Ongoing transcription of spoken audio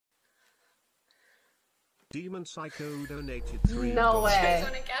Demon Psycho donated $3 No way.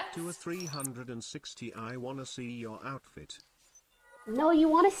 to a 360. I wanna see your outfit. No, you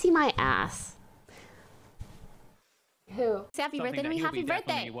want to see my ass. Who? Say happy birthday to me. Happy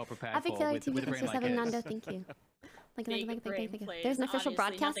birthday. Happy Killer TV 627 Nando. Thank you. Thank you. There's an official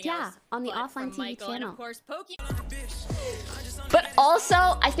broadcast, yeah, on the offline TV channel. Of course, Poki. But also,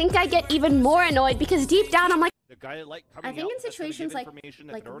 I think I get even more annoyed because deep down I'm like, I think in situations like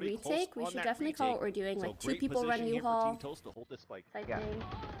retake, we should definitely call what we're doing, like two people run U-Haul type thing.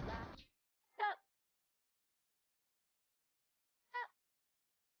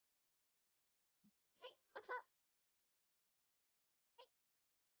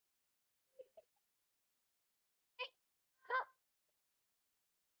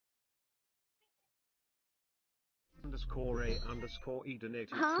 _A__E donated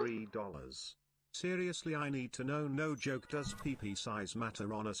 $3. Seriously, I need to know, no joke, does PP size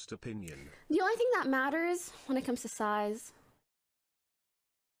matter? Honest opinion. The only thing that matters when it comes to size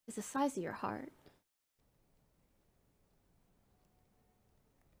is the size of your heart.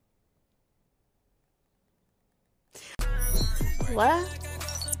 What?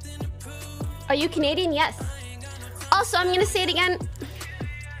 Are you Canadian? Yes. Also, I'm gonna say it again.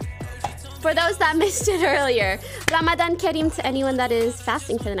 For those that missed it earlier, Ramadan Kareem to anyone that is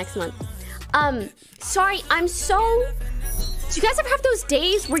fasting for the next month. Sorry, I'm so... Do you guys ever have those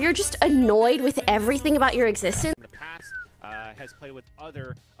days where you're just annoyed with everything about your existence? In the past, has played with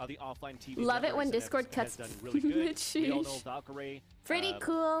other the offline TV. Love it when Discord cuts really good. We all know Valkyrie. Pretty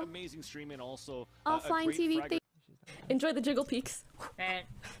cool. Amazing streaming, also Offline TV thing. Enjoy the jiggle peaks. And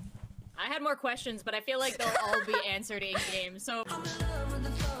I had more questions, but I feel like they'll all be answered in game. So.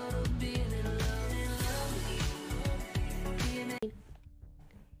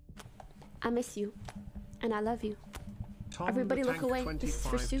 I miss you, and I love you. Tom Everybody look away. This is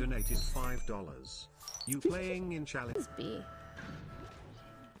for Sue. Donated $5. You playing in challenge? B.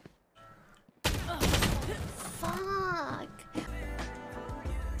 Fuck.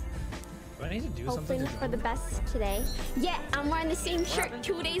 Do I need to do Hoping something for the best today. Yeah, I'm wearing the same shirt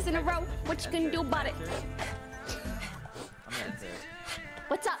 2 days in a row. What you gonna do about it? I'm gonna do it.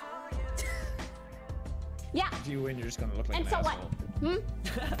 What's up? Yeah. If you win, you're just gonna look like And an so asshole. what?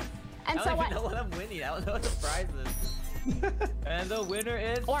 And so what? I don't even know what I'm winning. I don't know what the prize is. And the winner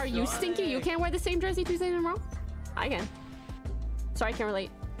is... Or are you stinky? You can't wear the same jersey 2 days in a row? I can. Sorry, I can't relate.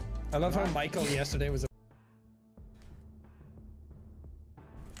 I love how Michael yesterday was...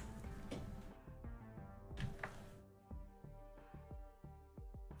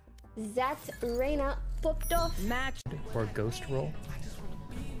 That Reina popped off. Match. Or ghost roll.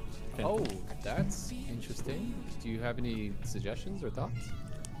 Oh, that's interesting. Do you have any suggestions or thoughts?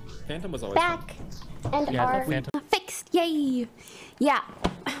 Phantom was always back fun. and are fixed. Yay! Yeah.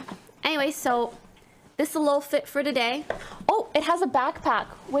 Anyway, so this is a little fit for today. Oh, it has a backpack,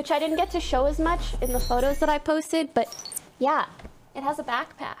 which I didn't get to show as much in the photos that I posted, but yeah, it has a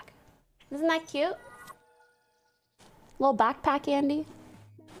backpack. Isn't that cute? Little backpack Andy.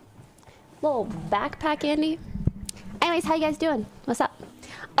 Little backpack Andy. Anyways, how you guys doing? What's up?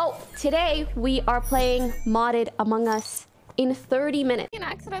 Oh, today we are playing modded Among Us in 30 minutes. An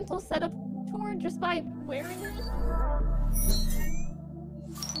accidental setup tour just by wearing this?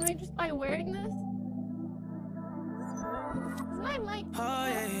 Just by wearing this? Is my mic? Oh,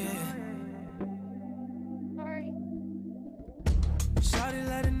 yeah. Sorry. Sorry.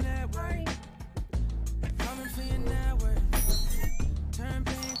 Coming for your network. Turn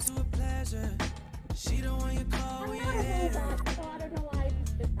pain to a pleasure. She don't want you call when you're here. I don't know why I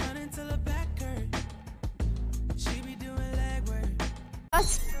just did that. Run into the back curve. She be doing legwork.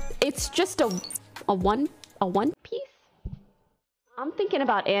 It's just a one piece? I'm thinking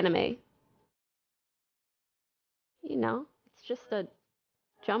about anime. You know, it's just a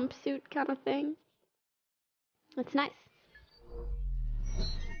jumpsuit kind of thing. It's nice.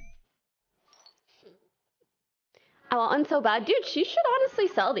 Oh, and so bad. Dude, she should honestly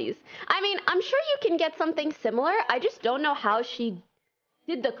sell these. I mean, I'm sure you can get something similar. I just don't know how she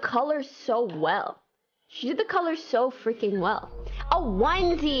did the colors so well. She did the colors so freaking well. A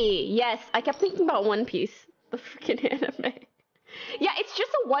onesie! Yes, I kept thinking about One Piece. The freaking anime. Yeah, it's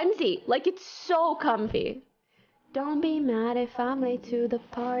just a onesie. Like, it's so comfy. Don't be mad if I'm late to the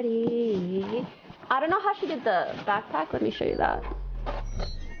party. I don't know how she did the backpack. Let me show you that.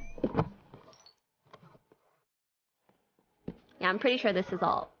 Yeah, I'm pretty sure this is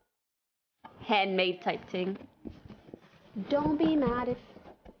all handmade type thing. Don't be mad if...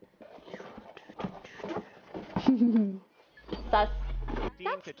 Sus.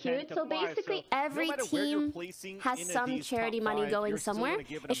 15 That's to 10 cute. to So 5. basically, no every matter where you're team placing has in some these charity top money 5, going you're still somewhere. gonna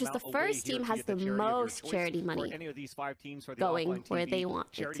give an It's just the amount away first here team to has get the charity of your most choice charity for money any of these 5 teams for the going offline where TV they want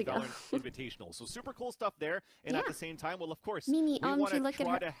it charity to go. Valorant Invitational. So super cool stuff there. And at Yeah. the same time, well, of course, Mimi, we want you to look at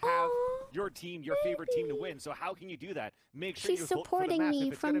try her. to have Aw, your team, your favorite team to win. So how can you do that? Make sure she's you vote for the supporting map. me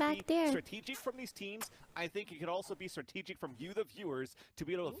If it's from gonna back be there. strategic from these teams, I think it could also be strategic from you, the viewers, to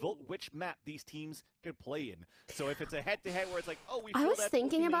be able to vote which map these teams could play in. So if it's a head-to-head where it's like, oh, we I feel was that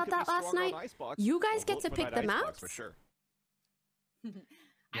thinking Pokimane about could be that last stronger on night. Icebox, You guys we'll get vote to for pick that the Icebox maps? for sure. I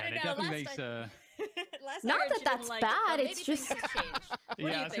Yeah, don't it know. definitely Last makes time, last Not I heard that she that's didn't like bad, it, but it's maybe just- things have changed. What do Yeah,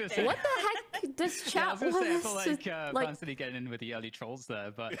 you I was think gonna there? say- What the heck does Yeah, I chat was gonna want say, I us feel to like Vansity getting in with the early trolls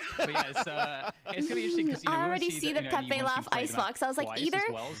there, but yeah, it's gonna be interesting because I already see the Pepe laugh Icebox. I was like, either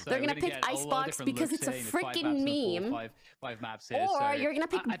they're gonna pick Icebox because it's a freaking meme, five maps here, or so you're gonna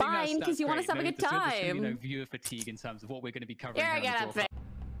pick I think Bind because you want us to have a great. good There's gonna be, time. viewer fatigue in terms of what we're going to be covering. You're here on gonna the pick.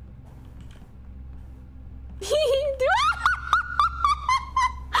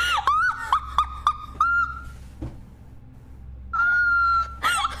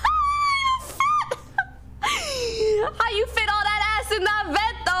 How you fit all that ass in that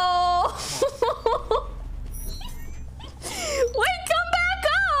vent though? Wait, come back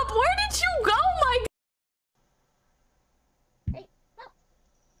up! Where did you go, my Hey, stop.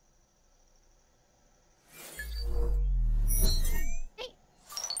 Hey.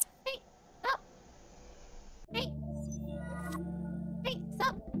 Hey, stop. Hey. Hey,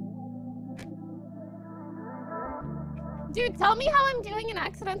 stop. Dude, tell me how I'm doing an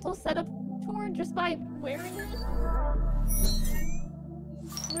accidental setup tour just by wearing this?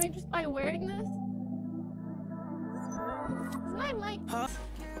 Right, just by wearing this? Is my mic? Huh?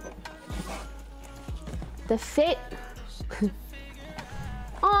 The fit.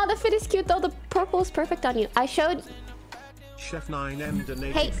 Oh, the fit is cute though. The purple is perfect on you. I showed. Chef 9M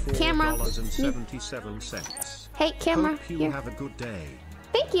donated Hey, camera. $4.77. Hey, camera. Hope you Here. have a good day.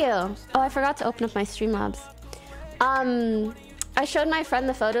 Thank you. Oh, I forgot to open up my Streamlabs. I showed my friend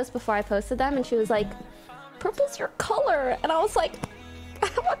the photos before I posted them, and she was like, "Purple's your color," and I was like, "I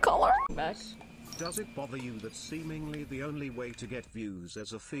have a color." Back. Does it bother you that seemingly the only way to get views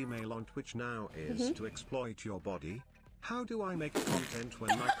as a female on Twitch now is to exploit your body? How do I make content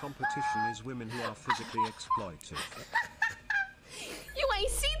when my competition is women who are physically exploited? You ain't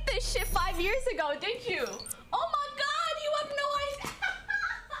seen this shit 5 years ago, did you? Oh my god, you have no idea.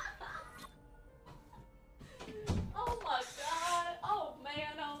 Oh my god. Oh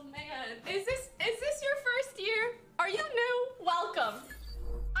man, oh man. Is this your first year? Are you new? Welcome.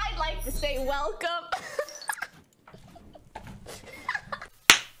 I'd like to say welcome.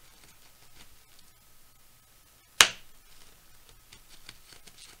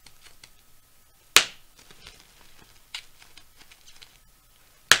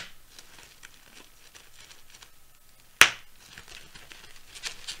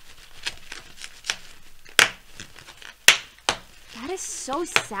 That is so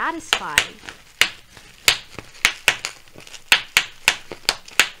satisfying.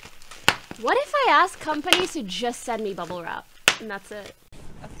 What if I ask companies to just send me bubble wrap and that's it?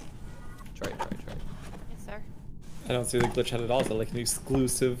 Try. Yes, sir. I don't see the glitch head at all. Is it like an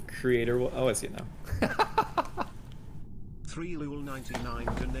exclusive creator? Oh, I see it now.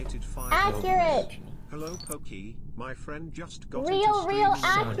 3lul99 donated 5. Accurate. Hello Poki, my friend just got Real, into streaming real and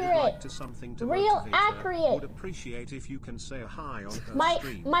I'd accurate. like to something to Real motivate her. accurate. Would appreciate if you can say a hi on her My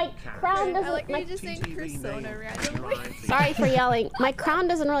stream. crown Cat. doesn't. My, just saying persona randomly. sorry for yelling. My crown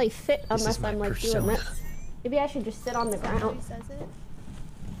doesn't really fit This is unless my I'm like doing persona. this. Maybe I should just sit on the ground.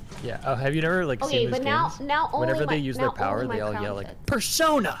 Yeah. Oh, have you never like Okay, seen these but games? now only Whenever my, they use now their power, only my they all crown yell like fits.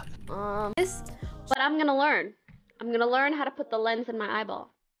 persona. This, but I'm gonna learn. I'm gonna learn how to put the lens in my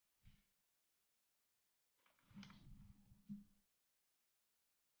eyeball.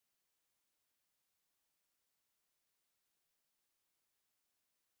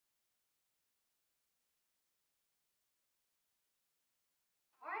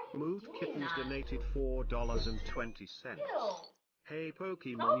 Moved Kittens donated $4.20. Hey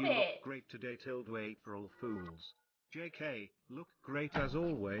Pokimane, you look great today tilde April Fools. JK, look great as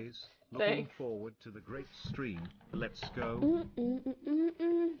always. Looking Thanks. forward to the great stream. Let's go.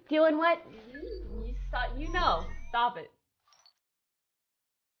 Doing what? You know. Stop it.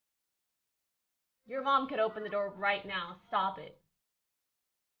 Your mom could open the door right now. Stop it.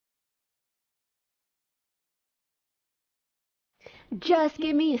 Just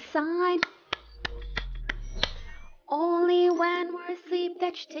give me a sign. Only when we're asleep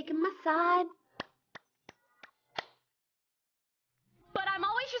that you're taking my side. But I'm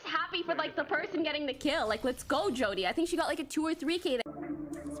always just happy for like the person getting the kill. Like, let's go, Jody. I think she got like a 2 or 3K there.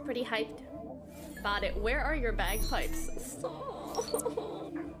 pretty hyped about it. Where are your bagpipes?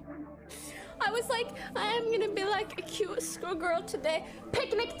 I was like, I am gonna be like a cute schoolgirl today.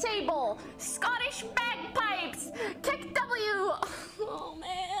 Picnic table, Scottish bagpipes, kick W. Oh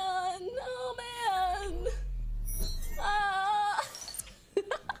man, oh man.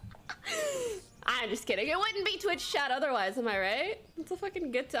 I'm just kidding. It wouldn't be Twitch chat otherwise, am I right? It's a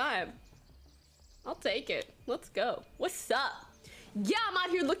fucking good time. I'll take it. Let's go. What's up? Yeah, I'm out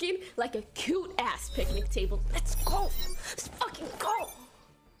here looking like a cute ass picnic table. Let's go. Let's fucking go.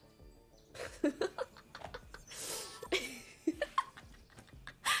 Sorry,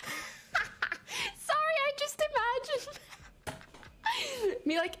 I just imagined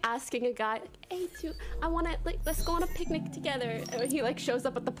me like asking a guy, like, hey, dude, I wanna like let's go on a picnic together. And he like shows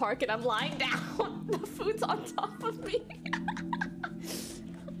up at the park and I'm lying down. The food's on top of me.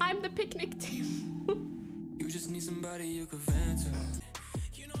 I'm the picnic table. You just need somebody you could vent to.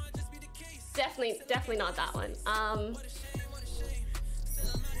 Definitely not that one.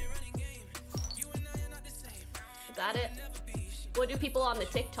 Is that it? What do people on the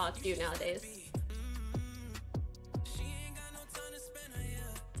TikTok do nowadays?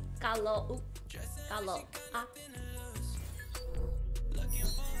 Galo, ooh, galo, ah.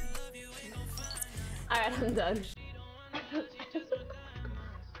 Alright, I'm done.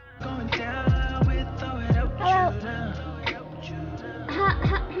 Hello.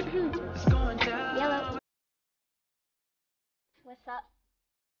 Yellow. What's up?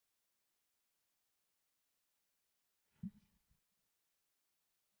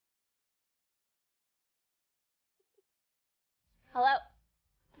 Hello.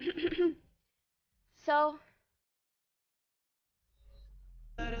 So.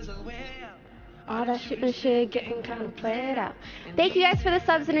 All that shit getting kind of played out. Thank you guys for the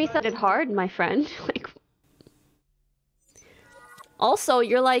subs and resubs. It's hard, my friend. Like. Also,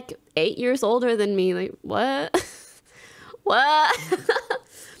 you're like 8 years older than me. Like, what? What?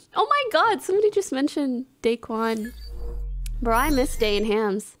 Oh my god, somebody just mentioned Daquan. Bro, I miss Day and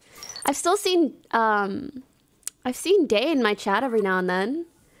Hams. I've seen Day in my chat every now and then.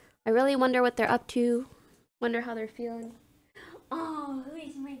 I really wonder what they're up to. Wonder how they're feeling. Oh, who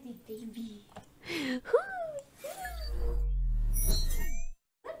is my baby?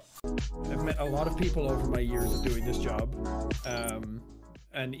 I've met a lot of people over my years of doing this job.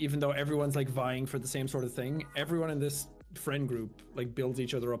 And even though everyone's like vying for the same sort of thing, everyone in this friend group like builds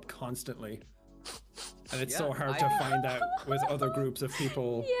each other up constantly. And it's so hard to find that with other groups of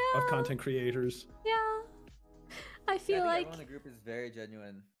people, of content creators. Yeah. I feel like everyone in the group is very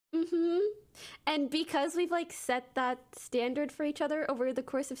genuine. And because we've like set that standard for each other over the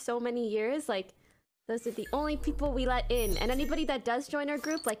course of so many years, like those are the only people we let in. And anybody that does join our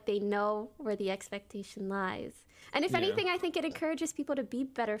group, like they know where the expectation lies. And if anything, I think it encourages people to be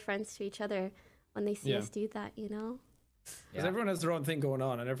better friends to each other when they see us do that, you know? Because everyone has their own thing going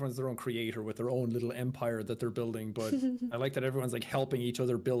on and everyone's their own creator with their own little empire that they're building. But I like that everyone's like helping each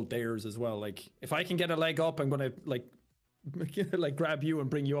other build theirs as well. Like if I can get a leg up, I'm going to like grab you and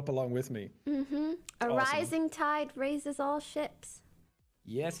bring you up along with me. A rising tide raises all ships.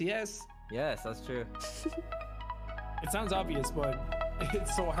 Yes, yes. Yes, that's true. It sounds obvious, but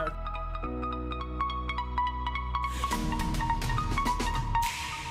it's so hard.